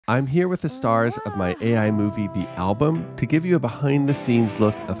I'm here with the stars of my AI movie, The Album, to give you a behind-the-scenes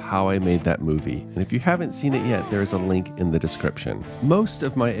look of how I made that movie. And if you haven't seen it yet, there's a link in the description. Most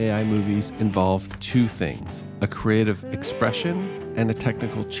of my AI movies involve two things: a creative expression and a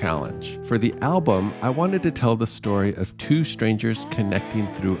technical challenge. For The Album, I wanted to tell the story of two strangers connecting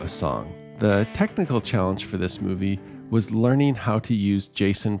through a song. The technical challenge for this movie was learning how to use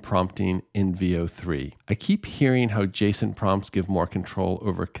JSON prompting in VO3. I keep hearing how JSON prompts give more control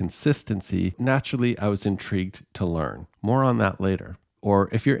over consistency. Naturally, I was intrigued to learn. More on that later. Or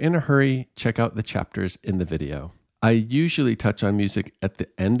if you're in a hurry, check out the chapters in the video. I usually touch on music at the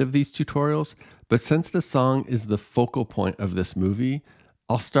end of these tutorials, but since the song is the focal point of this movie,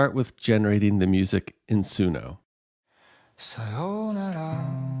 I'll start with generating the music in Suno.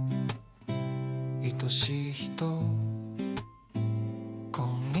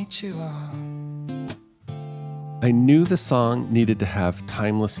 I knew the song needed to have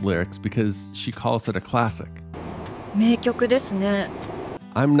timeless lyrics because she calls it a classic. 名曲ですね.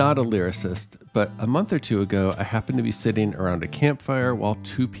 I'm not a lyricist, but a month or two ago, I happened to be sitting around a campfire while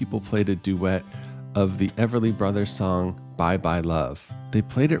two people played a duet of the Everly Brothers song, Bye Bye Love. They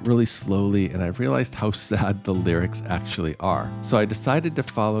played it really slowly and I realized how sad the lyrics actually are. So I decided to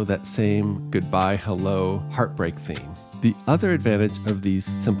follow that same goodbye, hello, heartbreak theme. The other advantage of these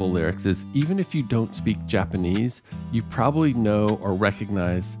simple lyrics is even if you don't speak Japanese, you probably know or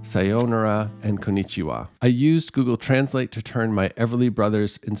recognize sayonara and konnichiwa. I used Google Translate to turn my Everly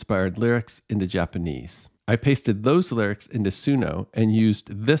Brothers inspired lyrics into Japanese. I pasted those lyrics into Suno and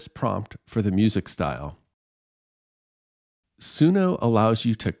used this prompt for the music style. Suno allows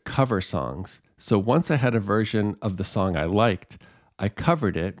you to cover songs, so once I had a version of the song I liked, I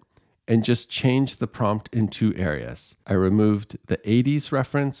covered it and just changed the prompt in two areas. I removed the 80s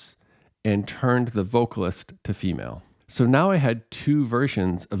reference and turned the vocalist to female. So now I had two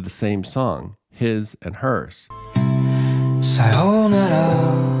versions of the same song, his and hers.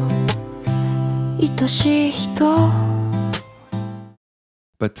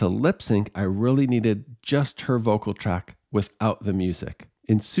 But to lip sync, I really needed just her vocal track without the music.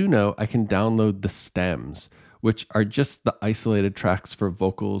 In Suno, I can download the stems, which are just the isolated tracks for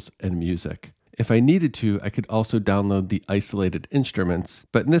vocals and music. If I needed to, I could also download the isolated instruments,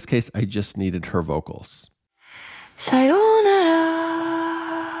 but in this case, I just needed her vocals.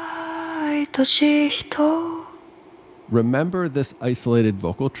 Remember this isolated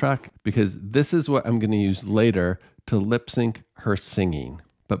vocal track because this is what I'm going to use later to lip sync her singing.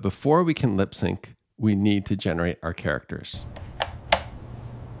 But before we can lip sync, we need to generate our characters.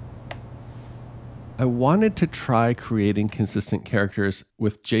 I wanted to try creating consistent characters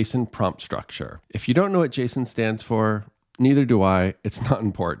with JSON prompt structure. If you don't know what JSON stands for, neither do I. It's not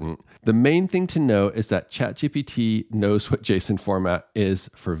important. The main thing to know is that ChatGPT knows what JSON format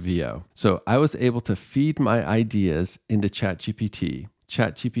is for VO. So I was able to feed my ideas into ChatGPT.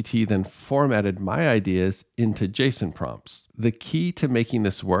 ChatGPT then formatted my ideas into JSON prompts. The key to making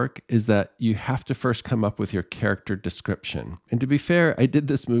this work is that you have to first come up with your character description. And to be fair, I did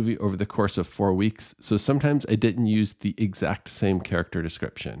this movie over the course of 4 weeks, so sometimes I didn't use the exact same character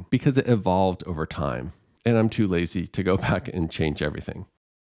description because it evolved over time, and I'm too lazy to go back and change everything.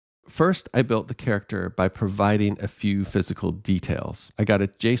 First, I built the character by providing a few physical details. I got a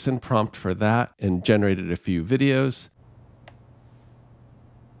JSON prompt for that and generated a few videos.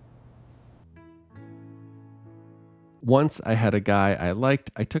 Once I had a guy I liked,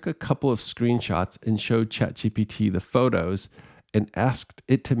 I took a couple of screenshots and showed ChatGPT the photos and asked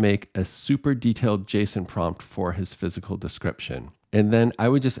it to make a super detailed JSON prompt for his physical description. And then I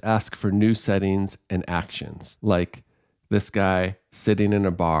would just ask for new settings and actions, like this guy sitting in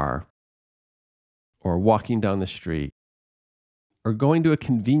a bar, or walking down the street, or going to a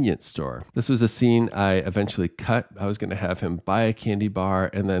convenience store. This was a scene I eventually cut. I was going to have him buy a candy bar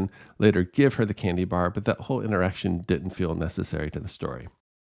and then later give her the candy bar, but that whole interaction didn't feel necessary to the story.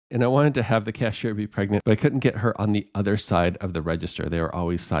 And I wanted to have the cashier be pregnant, but I couldn't get her on the other side of the register. They were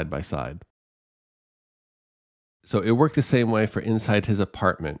always side by side. So it worked the same way for inside his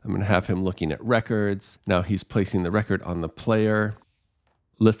apartment. I'm going to have him looking at records. Now he's placing the record on the player,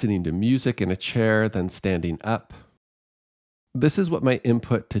 listening to music in a chair, then standing up. This is what my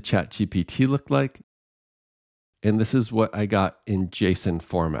input to ChatGPT looked like, and this is what I got in JSON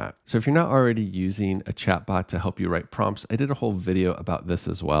format. So if you're not already using a chatbot to help you write prompts, I did a whole video about this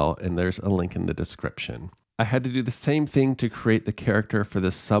as well, and there's a link in the description. I had to do the same thing to create the character for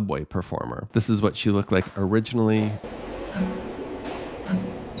the subway performer. This is what she looked like originally.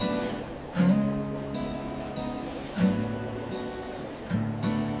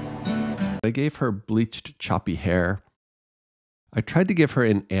 I gave her bleached choppy hair. I tried to give her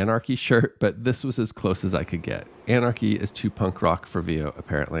an Anarchy shirt, but this was as close as I could get. Anarchy is too punk rock for Vio,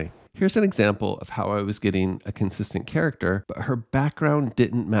 apparently. Here's an example of how I was getting a consistent character, but her background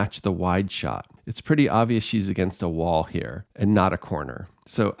didn't match the wide shot. It's pretty obvious she's against a wall here and not a corner.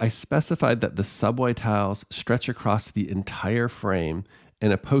 So I specified that the subway tiles stretch across the entire frame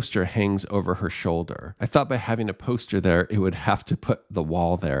and a poster hangs over her shoulder. I thought by having a poster there, it would have to put the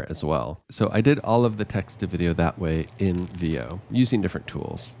wall there as well. So I did all of the text to video that way in Vio using different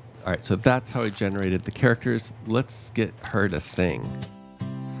tools. All right, so that's how I generated the characters. Let's get her to sing.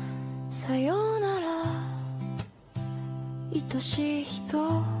 さよなら愛しい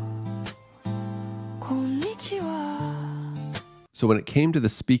人こんにちは So when it came to the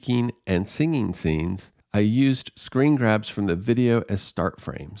speaking and singing scenes, I used screen grabs from the video as start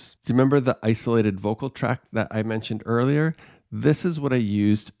frames. Do you remember the isolated vocal track that I mentioned earlier? This is what I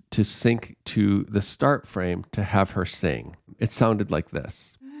used to sync to the start frame to have her sing. It sounded like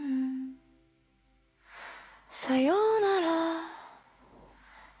this. さよなら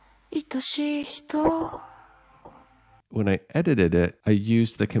愛しい人 When I edited it, I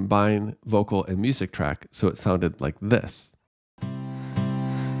used the combined vocal and music track, so it sounded like this.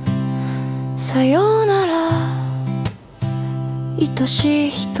 さよなら愛しい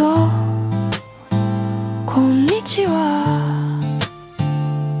人こんにちは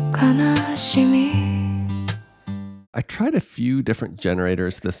悲しみ I tried a few different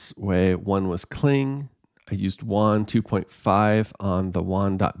generators this way. One was Kling. I used WAN 2.5 on the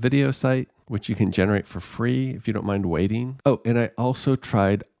WAN.video site, which you can generate for free if you don't mind waiting. Oh, and I also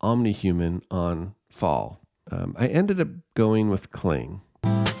tried OmniHuman on Fall. I ended up going with Kling.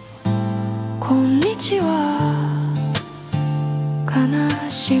 こんにちは悲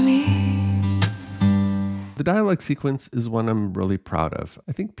しみ The dialogue sequence is one I'm really proud of.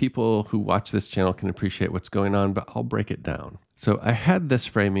 I think people who watch this channel can appreciate what's going on, but I'll break it down. So I had this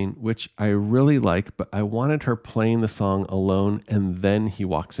framing, which I really like, but I wanted her playing the song alone and then he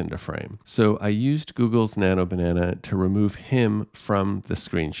walks into frame. So I used Google's Nano Banana to remove him from the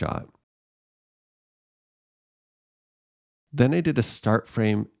screenshot. Then I did a start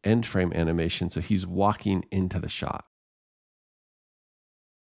frame, end frame animation, so he's walking into the shot.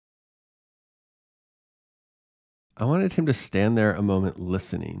 I wanted him to stand there a moment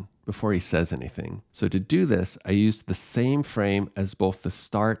listening before he says anything. So to do this, I used the same frame as both the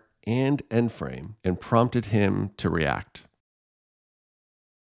start and end frame and prompted him to react.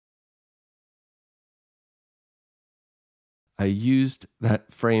 I used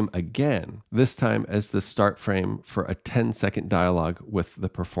that frame again, this time as the start frame for a 10-second dialogue with the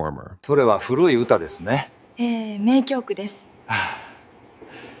performer. それは古い歌ですね。名曲です。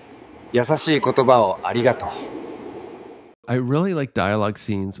優しい言葉をありがとう。I really like dialogue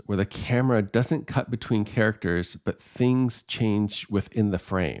scenes where the camera doesn't cut between characters, but things change within the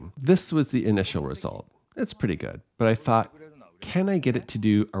frame. This was the initial result. It's pretty good, but I thought, can I get it to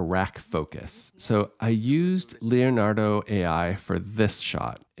do a rack focus? So I used Leonardo AI for this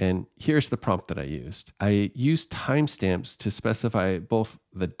shot, and here's the prompt that I used. I used timestamps to specify both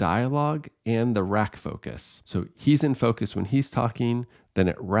the dialogue and the rack focus. So he's in focus when he's talking, then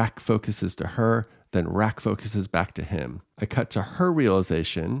it rack focuses to her, then rack focuses back to him. I cut to her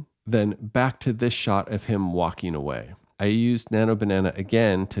realization, then back to this shot of him walking away. I used Nano Banana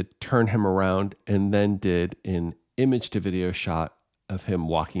again to turn him around and then did an image to video shot of him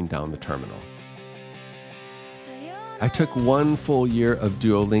walking down the terminal. I took 1 full year of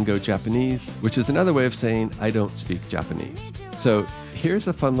Duolingo Japanese, which is another way of saying I don't speak Japanese. So here's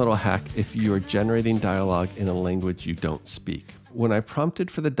a fun little hack if you're generating dialogue in a language you don't speak. When I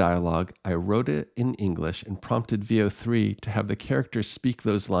prompted for the dialogue, I wrote it in English and prompted VO3 to have the characters speak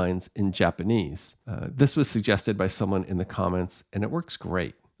those lines in Japanese. This was suggested by someone in the comments, and it works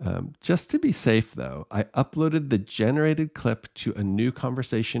great. Just to be safe, though, I uploaded the generated clip to a new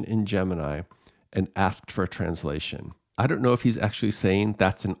conversation in Gemini and asked for a translation. I don't know if he's actually saying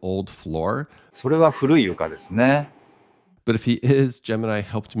that's an old floor. それは古い歌ですね。 But if he is, Gemini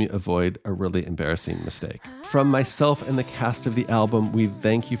helped me avoid a really embarrassing mistake. From myself and the cast of the album, we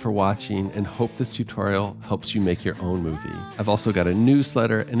thank you for watching and hope this tutorial helps you make your own movie. I've also got a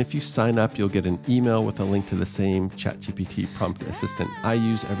newsletter, and if you sign up, you'll get an email with a link to the same ChatGPT prompt assistant I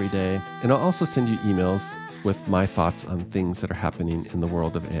use every day. And I'll also send you emails with my thoughts on things that are happening in the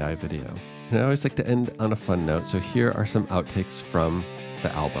world of AI video. And I always like to end on a fun note, so here are some outtakes from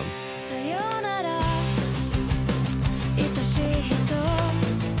the album. さよなら愛しい人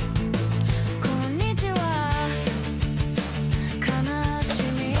こんにちは悲し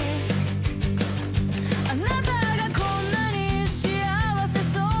みあなたがこんなに幸せ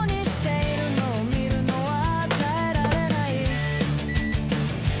そうにしているのを見るのは耐えられない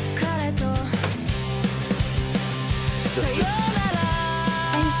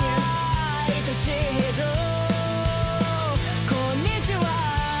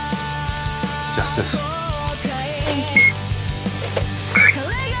Justice.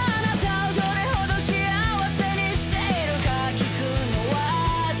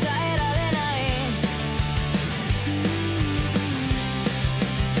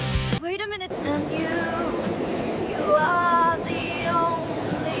 Wait a minute, and you are the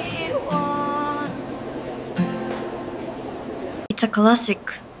only one. It's a classic.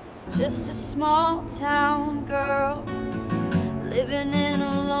 Just a small town girl living in